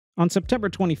On September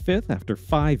 25th, after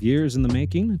 5 years in the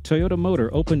making, Toyota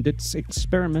Motor opened its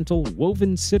experimental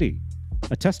Woven City,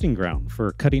 a testing ground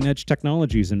for cutting-edge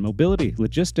technologies in mobility,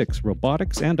 logistics,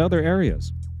 robotics, and other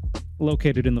areas.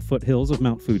 Located in the foothills of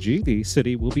Mount Fuji, the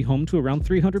city will be home to around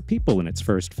 300 people in its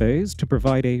first phase to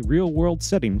provide a real-world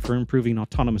setting for improving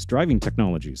autonomous driving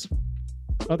technologies.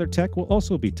 Other tech will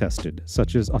also be tested,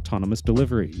 such as autonomous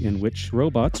delivery, in which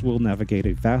robots will navigate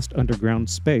a vast underground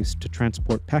space to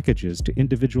transport packages to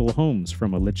individual homes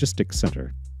from a logistics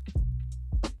center.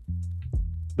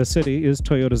 The city is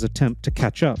Toyota's attempt to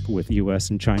catch up with US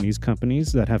and Chinese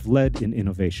companies that have led in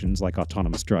innovations like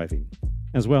autonomous driving,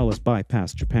 as well as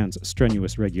bypass Japan's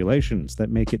strenuous regulations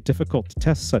that make it difficult to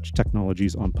test such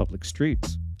technologies on public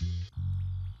streets.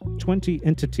 20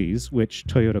 entities, which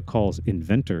Toyota calls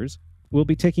inventors, will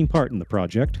be taking part in the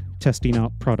project, testing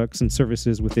out products and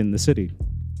services within the city.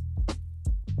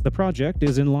 The project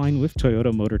is in line with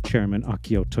Toyota Motor Chairman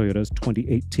Akio Toyoda's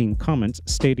 2018 comments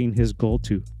stating his goal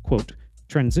to, quote,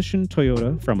 transition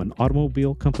Toyota from an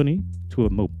automobile company to a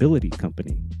mobility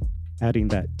company, adding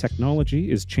that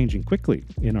technology is changing quickly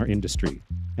in our industry,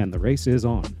 and the race is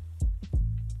on.